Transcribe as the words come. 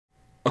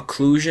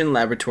Occlusion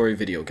Laboratory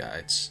Video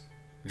Guides.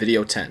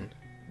 Video 10.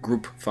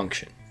 Group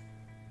Function.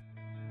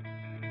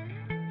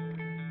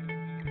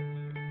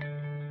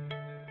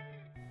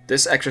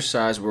 This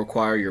exercise will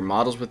require your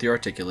models with your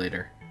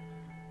articulator,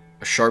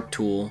 a sharp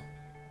tool,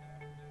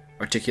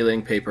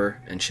 articulating paper,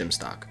 and shim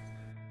stock.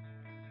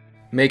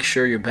 Make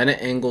sure your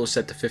Bennett angle is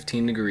set to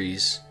 15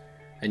 degrees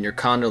and your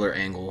condylar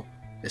angle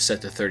is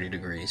set to 30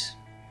 degrees.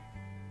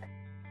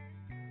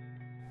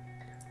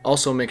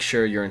 Also make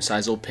sure your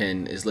incisal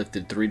pin is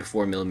lifted 3 to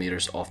 4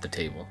 millimeters off the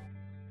table.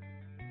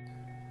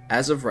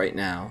 As of right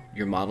now,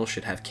 your model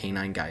should have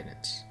canine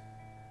guidance.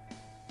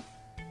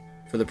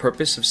 For the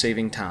purpose of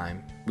saving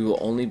time, we will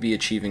only be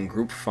achieving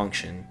group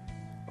function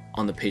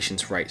on the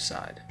patient's right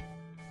side.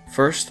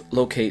 First,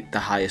 locate the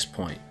highest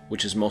point,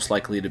 which is most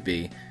likely to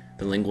be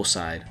the lingual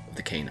side of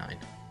the canine.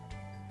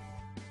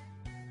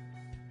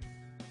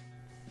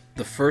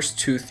 The first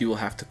tooth you will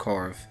have to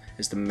carve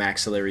is the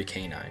maxillary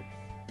canine.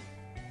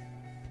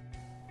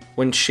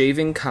 When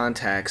shaving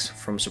contacts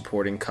from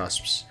supporting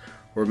cusps,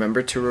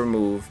 remember to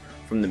remove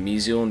from the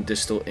mesial and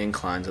distal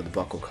inclines of the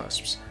buccal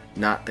cusps,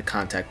 not the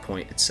contact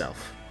point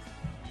itself.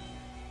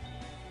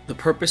 The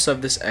purpose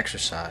of this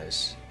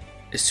exercise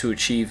is to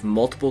achieve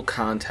multiple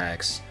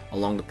contacts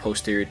along the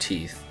posterior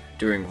teeth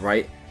during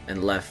right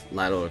and left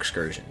lateral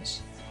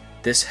excursions.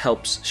 This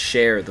helps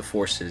share the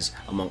forces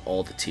among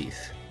all the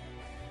teeth.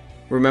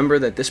 Remember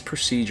that this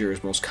procedure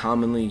is most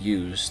commonly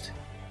used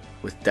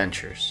with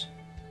dentures.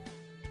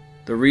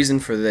 The reason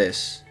for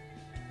this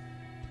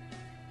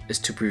is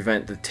to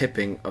prevent the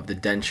tipping of the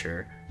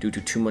denture due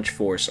to too much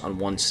force on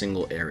one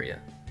single area.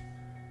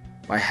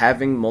 By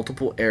having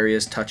multiple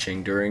areas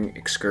touching during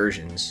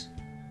excursions,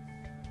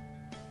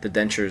 the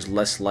denture is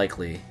less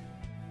likely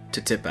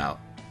to tip out,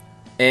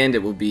 and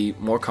it will be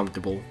more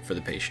comfortable for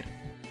the patient.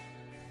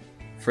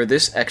 For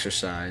this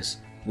exercise,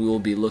 we will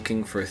be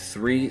looking for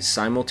 3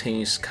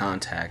 simultaneous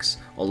contacts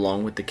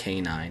along with the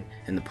canine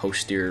in the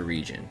posterior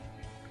region,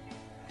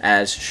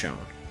 as shown.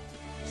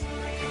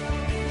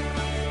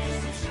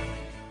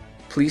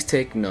 Please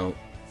take note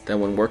that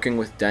when working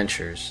with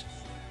dentures,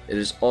 it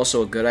is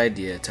also a good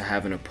idea to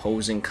have an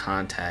opposing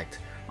contact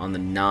on the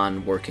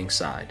non-working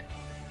side.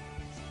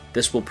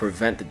 This will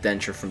prevent the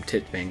denture from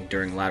tipping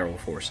during lateral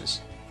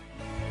forces.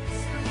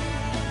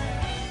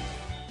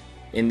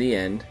 In the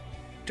end,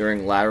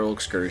 during lateral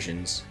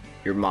excursions,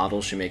 your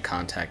model should make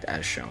contact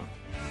as shown.